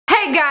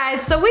Okay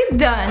guys, so we've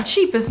done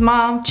cheapest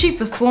mom,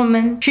 cheapest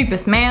woman,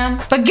 cheapest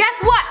man. But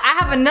guess what? I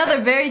have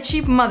another very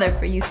cheap mother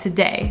for you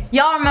today.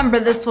 Y'all remember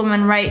this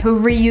woman, right? Who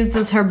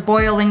reuses her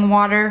boiling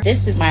water?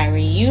 This is my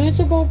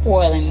reusable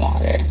boiling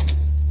water.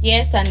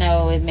 Yes, I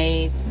know it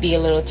may be a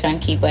little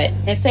chunky, but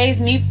it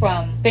saves me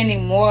from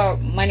spending more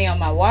money on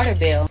my water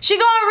bill. She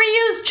gonna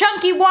reuse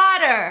chunky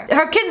water.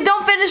 Her kids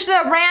don't finish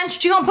the ranch,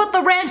 she gonna put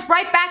the ranch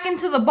right back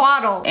into the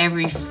bottle.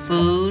 Every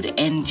food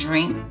and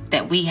drink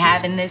that we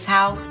have in this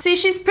house. See,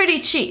 she's pretty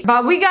cheap,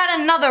 but we got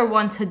another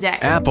one today.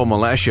 Apple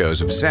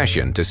Maleshio's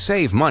obsession to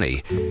save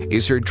money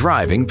is her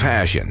driving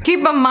passion.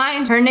 Keep in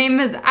mind, her name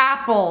is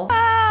Apple.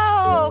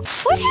 Oh,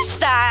 what is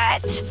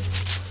that?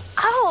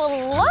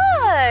 Oh,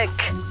 look!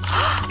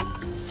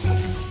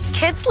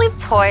 Kids leave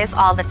toys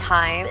all the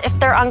time. If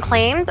they're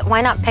unclaimed,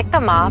 why not pick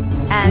them up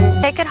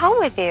and take it home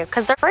with you?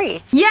 Because they're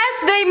free.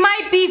 Yes, they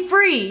might be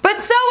free,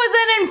 but so is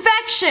an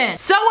infection.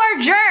 So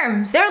are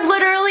germs. They're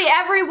literally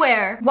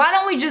everywhere. Why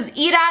don't we just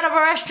eat out of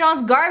a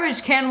restaurant's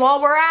garbage can while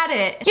we're at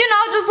it? You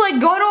know, just like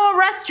go to a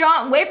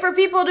restaurant, wait for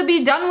people to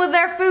be done with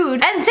their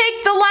food, and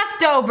take the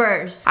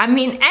leftovers. I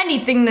mean,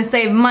 anything to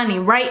save money,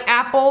 right,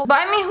 Apple? But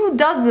I mean, who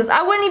does this?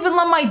 I wouldn't even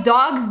let my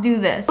dogs do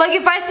this. Like,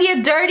 if I see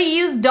a dirty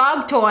used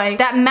dog toy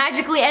that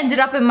magically ended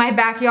up in my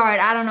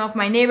backyard, I don't know if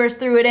my neighbors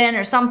threw it in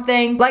or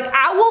something, like,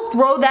 I will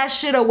throw that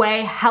shit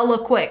away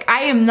hella quick.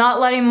 I am not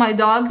letting my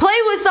dogs play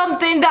with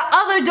something that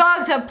other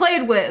dogs have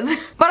played with.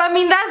 But I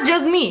mean, that's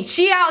just me.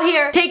 She out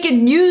here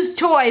taking used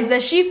toys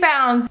that she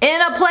found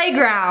in a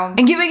playground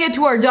and giving it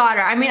to her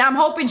daughter. I mean, I'm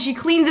hoping she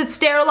cleans it,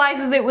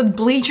 sterilizes it with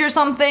bleach or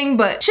something,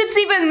 but shit's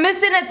even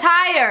missing a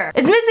tire.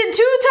 It's missing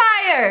 2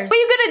 tires. What are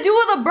you gonna do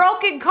with a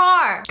broken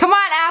car? Come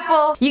on,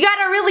 Apple. You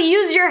gotta really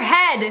use your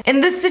head in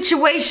this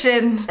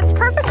situation. It's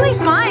perfectly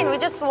fine. We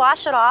just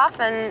wash it off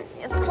and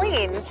it's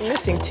clean. It's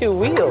missing 2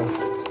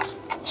 wheels.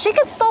 She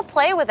could still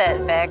play with it,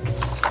 Vic.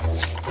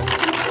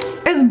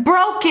 It's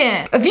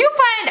broken. If you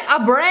find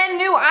a brand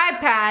new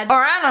iPad,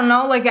 or I don't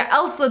know, like an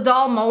Elsa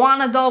doll,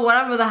 Moana doll,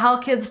 whatever the hell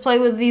kids play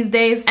with these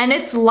days, and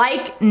it's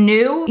like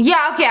new,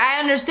 yeah, okay, I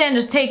understand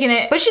just taking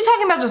it, but she's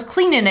talking about just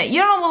cleaning it.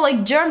 You don't know what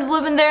like germs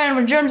live in there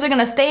and germs are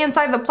gonna stay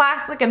inside the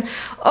plastic and,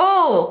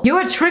 oh,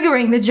 you're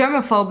triggering the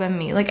germaphobe in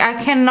me. Like,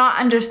 I cannot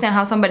understand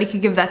how somebody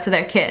could give that to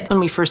their kid. When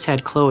we first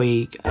had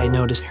Chloe, I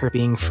noticed her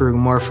being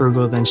more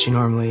frugal than she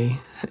normally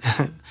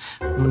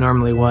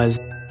was.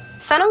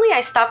 Suddenly, I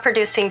stopped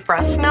producing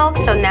breast milk,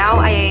 so now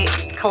I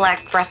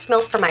collect breast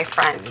milk for my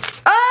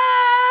friends.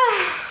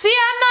 See,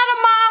 I'm not a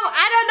mom.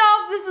 I don't know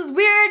if this is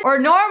weird or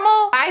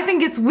normal. I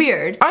think it's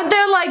weird. Aren't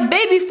there like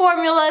baby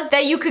formulas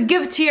that you could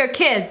give to your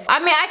kids? I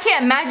mean, I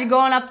can't imagine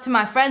going up to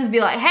my friends and be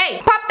like, hey,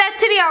 pop that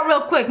titty out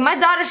real quick. My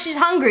daughter, she's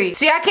hungry.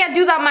 See, I can't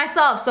do that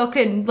myself, so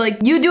can like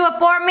you do it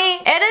for me?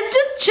 And it's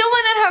just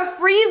chilling in her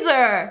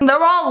freezer.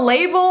 They're all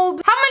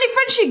labeled. How many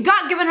friends she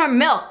got giving her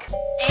milk?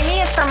 Amy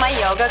is from my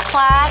yoga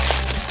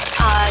class.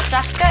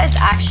 Jessica is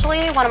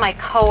actually one of my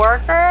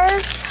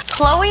coworkers.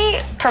 Chloe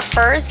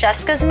prefers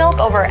Jessica's milk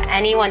over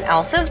anyone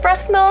else's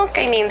breast milk.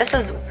 I mean, this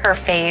is her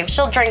fave.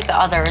 She'll drink the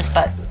others,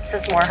 but this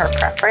is more her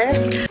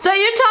preference. So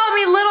you're telling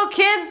me little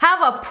kids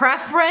have a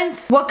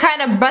preference what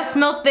kind of breast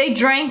milk they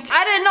drink?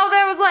 I didn't know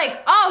there was like,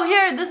 oh,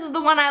 here, this is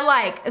the one I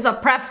like. It's a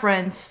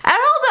preference. And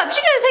hold up,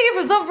 she gonna take it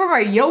from something from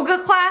her yoga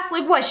class?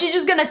 Like what, she's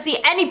just gonna see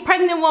any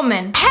pregnant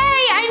woman? Hey,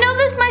 I know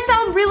this might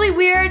sound really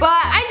weird, but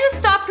I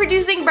just stopped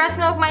producing breast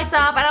milk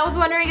myself and I was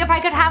wondering if I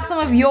could have some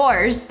of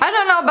yours. I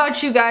don't know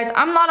about you guys.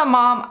 I'm not a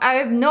mom. I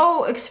have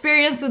no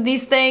experience with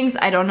these things.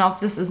 I don't know if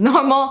this is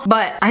normal,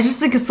 but I just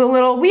think it's a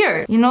little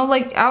weird. You know,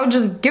 like I would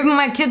just give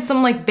my kids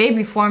some like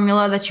baby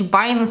formula that you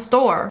buy in the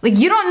store. Like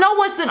you don't know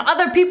what's in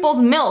other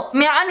people's milk. I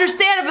mean, I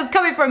understand if it's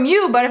coming from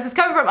you, but if it's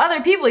coming from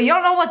other people, you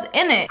don't know what's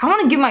in it. I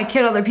want to give my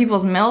kid other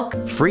people's milk.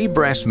 Free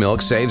breast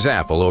milk saves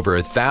Apple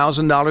over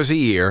 $1,000 a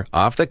year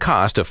off the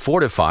cost of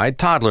fortified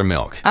toddler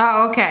milk.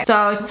 Oh, okay.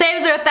 So it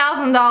saves her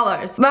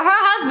 $1,000. But her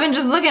husband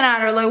just looking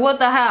at her like, what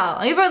the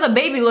hell? Even the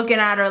baby looking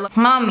at her like,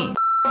 mommy,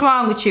 what's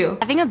wrong with you?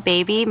 having a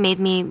baby made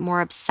me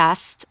more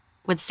obsessed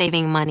with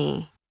saving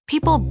money.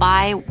 People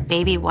buy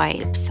baby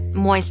wipes,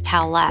 moist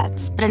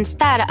towelettes, but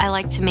instead I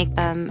like to make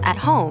them at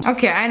home.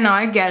 Okay, I know,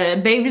 I get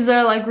it. Babies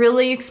are like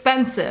really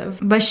expensive,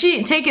 but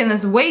she taking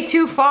this way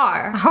too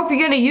far. I hope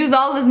you're gonna use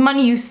all this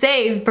money you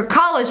saved for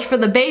college for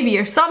the baby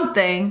or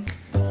something.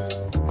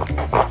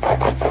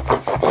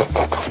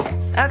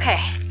 Okay.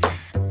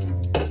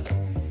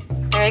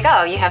 There you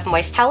go, you have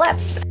moist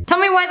towelettes. Tell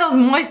me why those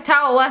moist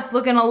towelettes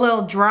looking a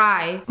little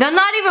dry. They're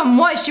not even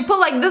moist. You put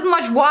like this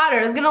much water,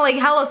 it's gonna like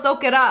hella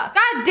soak it up.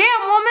 God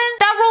damn, woman!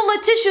 That roll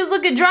of tissue is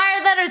looking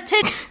drier than her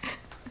tissue.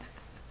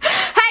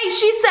 Hey,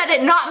 she said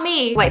it, not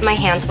me. Wipe my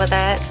hands with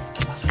it,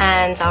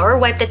 and or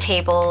wipe the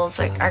tables,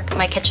 like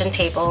my kitchen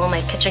table,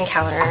 my kitchen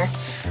counter.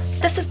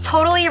 This is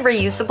totally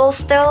reusable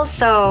still,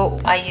 so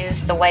I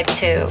use the wipe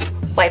to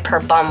wipe her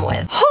bum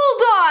with.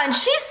 Hold on,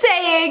 she's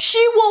saying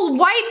she will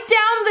wipe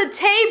down the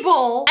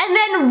table and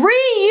then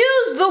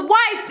reuse the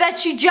wipe that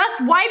she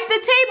just wiped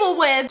the table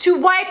with to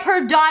wipe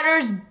her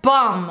daughter's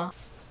bum.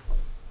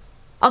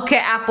 Okay,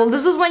 Apple,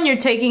 this is when you're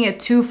taking it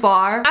too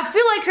far. I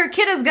feel like her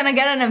kid is gonna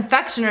get an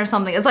infection or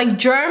something. It's like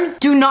germs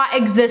do not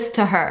exist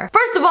to her.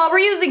 First of all, we're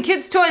using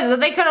kids' toys that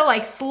they could have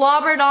like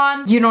slobbered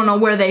on. You don't know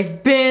where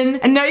they've been.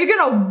 And now you're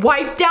gonna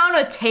wipe down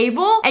a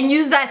table and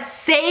use that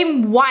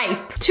same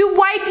wipe to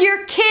wipe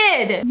your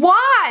kid.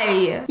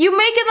 Why? You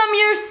making them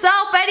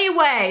yourself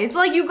anyway. It's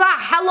like you got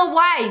hella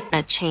wipe.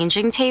 A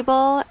changing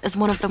table is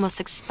one of the most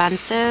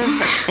expensive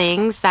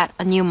things that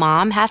a new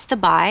mom has to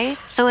buy.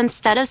 So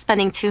instead of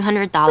spending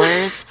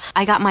 $200,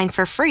 I got mine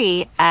for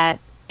free at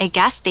a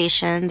gas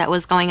station that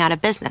was going out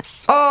of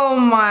business. Oh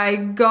my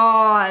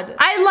god.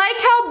 I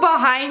like how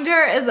behind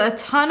her is a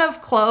ton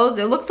of clothes.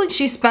 It looks like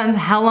she spends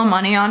hella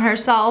money on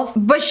herself,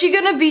 but she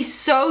gonna be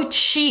so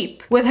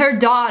cheap with her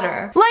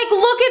daughter. Like,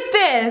 look at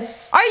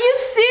this. Are you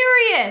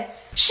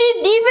serious? She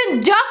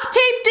even duct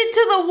taped it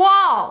to the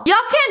wall. Y'all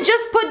can't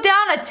just put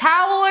down a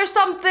towel or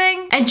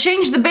something and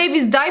change the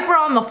baby's diaper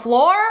on the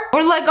floor?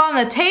 Or like on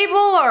the table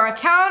or a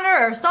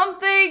counter or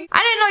something?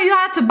 I didn't know you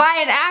had to buy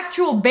an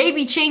actual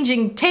baby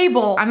changing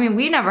table. I mean,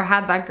 we never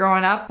had that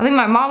growing up. I think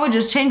my mom would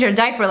just change her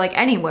diaper like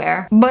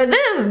anywhere. But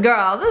this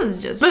girl, this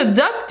is just the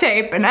duct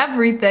tape and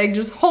everything,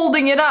 just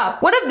holding it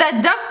up. What if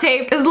that duct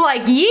tape is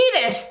like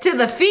Yeetus to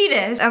the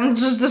fetus and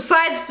just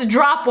decides to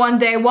drop one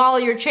day while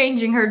you're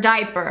changing her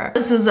diaper?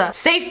 This is a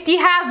safety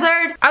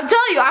hazard. I'll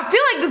tell you, I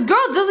feel like this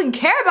girl doesn't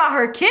care about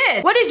her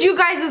kid. What did you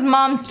guys as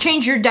moms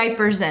change your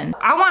diapers in?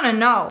 I wanna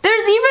know.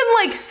 There's even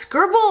like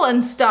scribble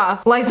and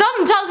stuff. Like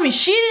something tells me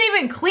she didn't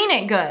even clean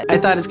it good. I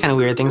thought it's kind of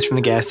weird. Things from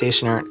the gas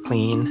station aren't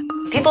clean.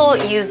 People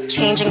use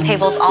changing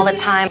tables all the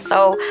time,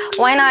 so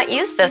why not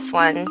use this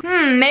one?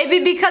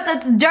 Maybe because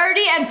it's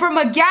dirty and from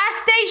a gas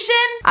station?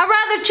 I'd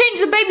rather change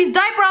the baby's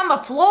diaper on the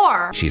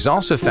floor. She's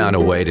also found a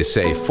way to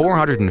save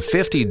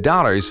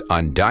 $450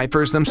 on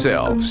diapers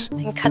themselves.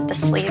 And cut the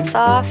sleeves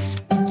off,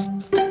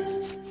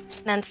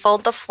 then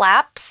fold the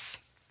flaps.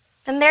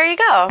 And there you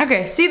go.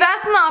 Okay, see,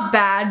 that's not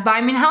bad, but I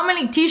mean, how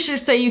many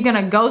t-shirts are you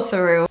gonna go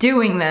through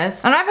doing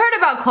this? And I've heard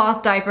about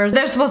cloth diapers.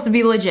 They're supposed to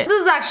be legit.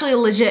 This is actually a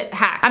legit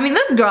hack. I mean,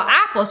 this girl,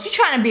 Apple, she's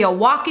trying to be a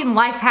walking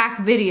life hack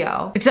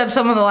video. Except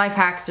some of the life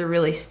hacks are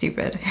really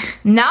stupid.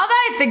 Now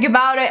that I think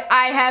about it,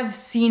 I have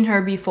seen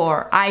her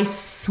before. I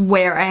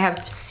swear I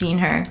have seen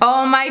her.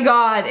 Oh my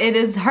god, it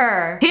is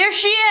her. Here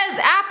she is,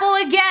 Apple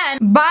again,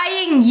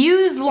 buying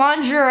used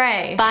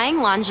lingerie. Buying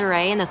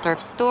lingerie in the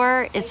thrift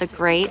store is a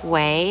great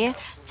way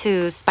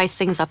to spice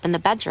things up in the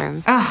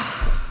bedroom.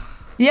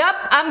 Yep,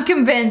 I'm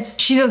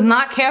convinced she does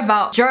not care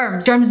about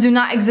germs. Germs do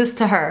not exist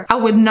to her. I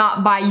would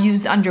not buy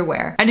used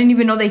underwear. I didn't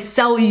even know they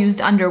sell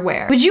used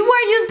underwear. Would you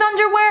wear used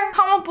underwear?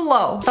 Comment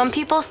below. Some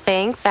people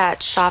think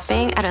that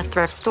shopping at a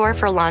thrift store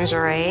for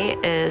lingerie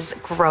is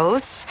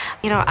gross.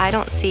 You know, I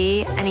don't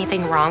see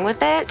anything wrong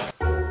with it.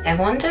 I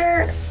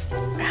wonder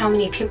how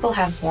many people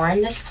have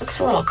worn this. Looks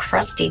a little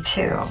crusty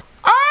too.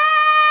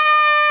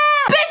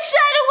 Bitch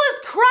said it was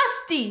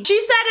crusty. She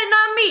said it,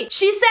 not me.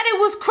 She said it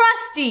was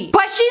crusty.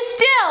 But she's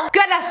still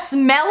gonna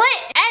smell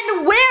it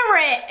and wear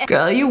it.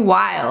 Girl, you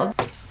wild.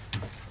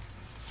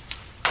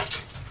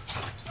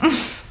 She's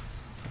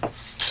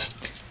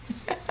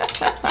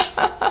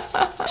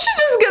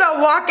just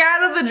gonna walk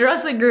out of the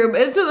dressing room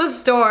into the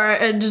store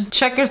and just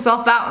check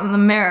herself out in the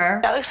mirror.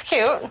 That looks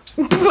cute.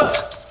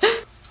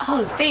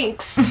 Oh,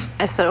 thanks.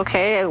 I said,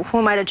 okay, who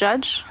am I to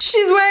judge?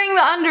 She's wearing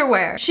the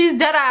underwear. She's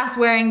dead ass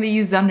wearing the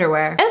used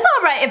underwear. It's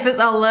alright if it's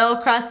a little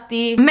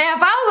crusty. Man,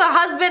 if I was her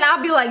husband,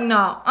 I'd be like,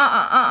 no,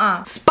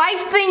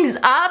 Spice things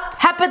up?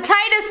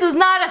 Hepatitis is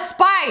not a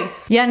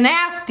spice. You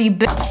nasty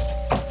bitch.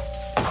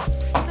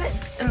 What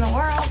in the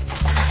world?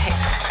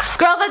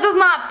 Girl, that does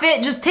not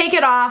fit. Just take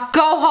it off.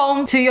 Go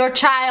home to your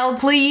child,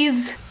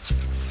 please.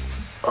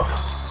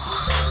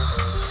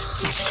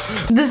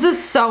 This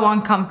is so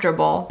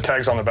uncomfortable.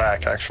 Tags on the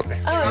back, actually.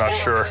 I'm not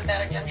sure.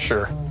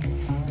 Sure.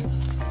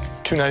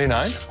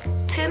 $2.99?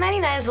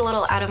 $2.99 is a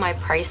little out of my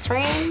price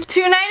range.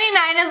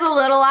 $2.99 is a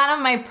little out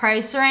of my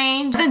price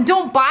range. Then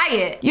don't buy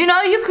it. You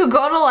know, you could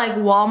go to like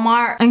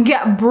Walmart and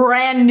get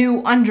brand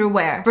new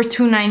underwear for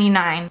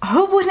 $2.99.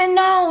 Who would have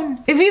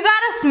known? If you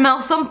gotta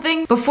smell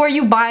something before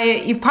you buy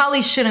it, you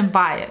probably shouldn't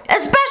buy it.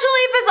 Especially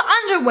if it's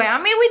underwear.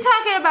 I mean, we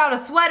talking about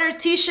a sweater,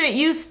 t-shirt,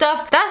 used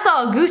stuff. That's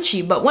all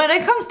Gucci. But when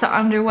it comes to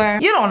underwear,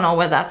 you don't know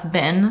where that's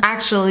been.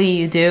 Actually,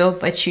 you do,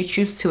 but you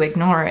choose to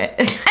ignore it.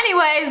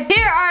 Anyways,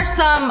 here are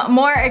some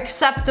more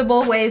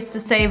acceptable ways to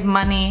save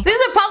money. These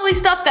are probably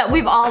stuff that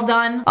we've all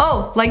done.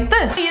 Oh, like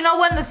this. You know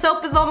when the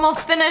soap is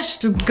almost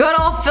finished? Just good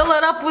old fill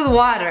it up with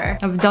water.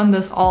 I've done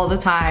this all the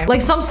time.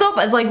 Like some soap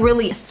is like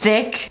really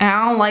thick and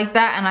I don't like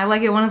that, and I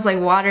like it when it's like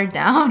watered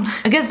down.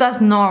 I guess that's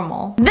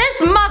normal.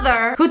 This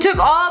mother who took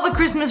all the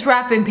Christmas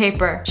wrapping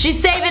paper, she's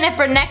saving it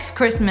for next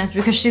Christmas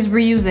because she's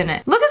reusing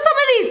it. Look at some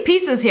of these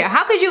pieces here,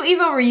 how could you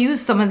even reuse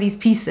some of these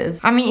pieces?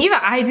 I mean, even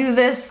I do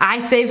this. I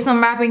save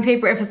some wrapping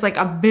paper if it's like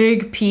a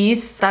big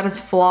piece that is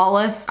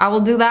flawless. I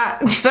will do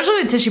that,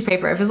 especially with tissue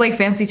paper. If it's like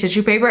fancy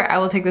tissue paper, I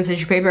will take the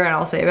tissue paper and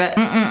I'll save it.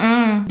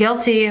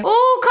 Guilty. Ooh,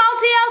 call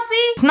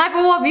TLC. Sniper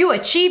Wolf, you a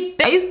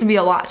cheap. I used to be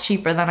a lot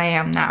cheaper than I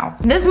am now.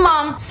 This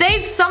mom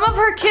saved some of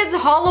her kids'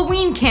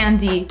 Halloween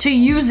candy to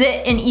use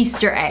it in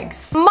Easter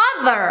eggs.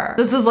 Mother!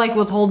 This is like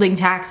withholding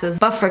taxes,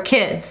 but for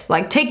kids.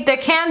 Like, take their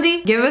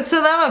candy, give it to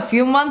them a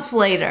few months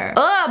later.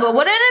 Ugh, but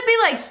wouldn't it be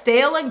like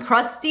stale and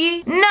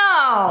crusty?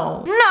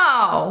 No.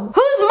 No.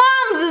 Whose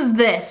mom's is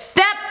this?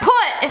 That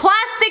put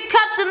plastic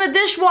cups in the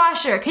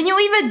dishwasher. Can you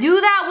even do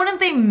that? Wouldn't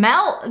they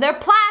melt? They're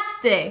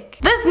plastic.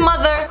 This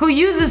mother who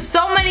uses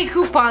so many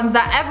coupons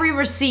that every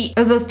receipt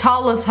is as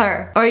tall as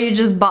her. Or you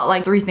just bought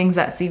like 3 things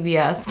at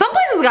CVS. Some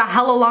places got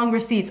hella long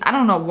receipts. I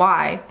don't know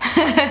why.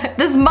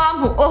 This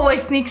mom who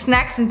always sneaks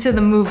snacks into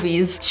the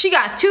movies. She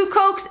got 2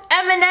 Cokes,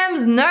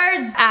 M&M's,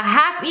 Nerds, a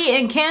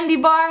half-eaten candy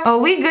bar. Oh,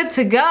 we good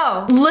to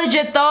go.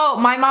 Legit though,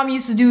 my mom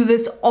used to do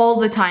this all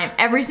the time.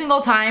 Every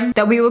single time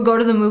that we would go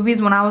to the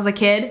movies when I was a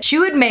kid, she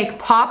would make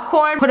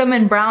popcorn, put them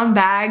in brown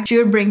bags. She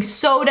would bring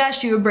soda,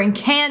 she would bring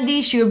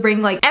candy, she would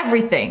bring like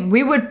everything.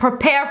 We would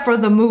prepare for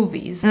the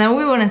movies and then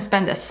we wouldn't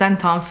spend a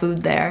cent on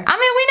food there. I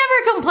mean, we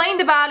never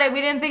complained about it.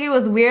 We didn't think it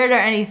was weird or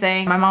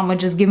anything. My mom would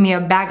just give me a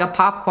bag of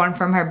popcorn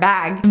from her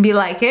bag and be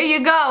like, here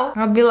you go.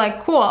 I'll be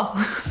like, cool.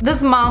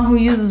 This mom who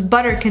uses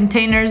butter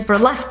containers for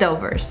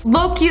leftovers.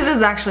 Low-key, this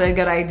is actually a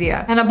good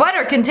idea. And a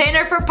butter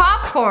container for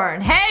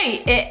popcorn.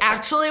 Hey, it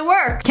actually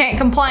worked. Can't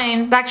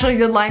complain. It's actually a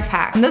good life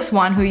hack. And this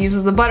one who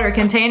uses the butter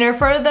container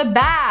for the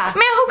bath.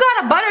 Man, who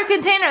got a butter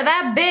container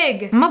that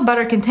big? My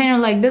butter container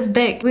like this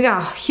big. We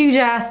got a huge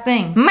ass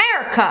thing.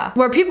 America,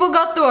 where people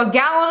go through a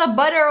gallon of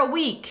butter a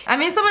week. I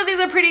mean, some of these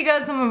are pretty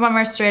good. Some of them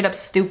are straight up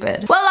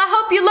stupid. Well, I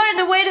hope you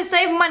learned a way to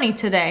save money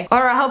today.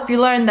 Or I hope you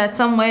learned that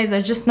some ways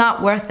are just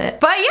not worth it.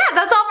 But yeah,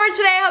 that's all for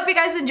today. I hope you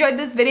guys enjoyed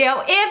this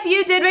video. If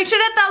you did, make sure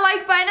to hit that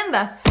like button in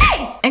the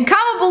face. And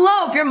comment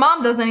below if your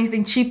mom does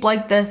anything cheap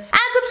like this.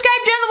 And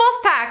subscribe, join the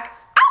wolf pack.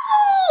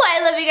 Ow!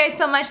 I love you guys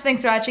so much.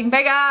 Thanks for watching.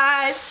 Bye,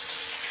 guys.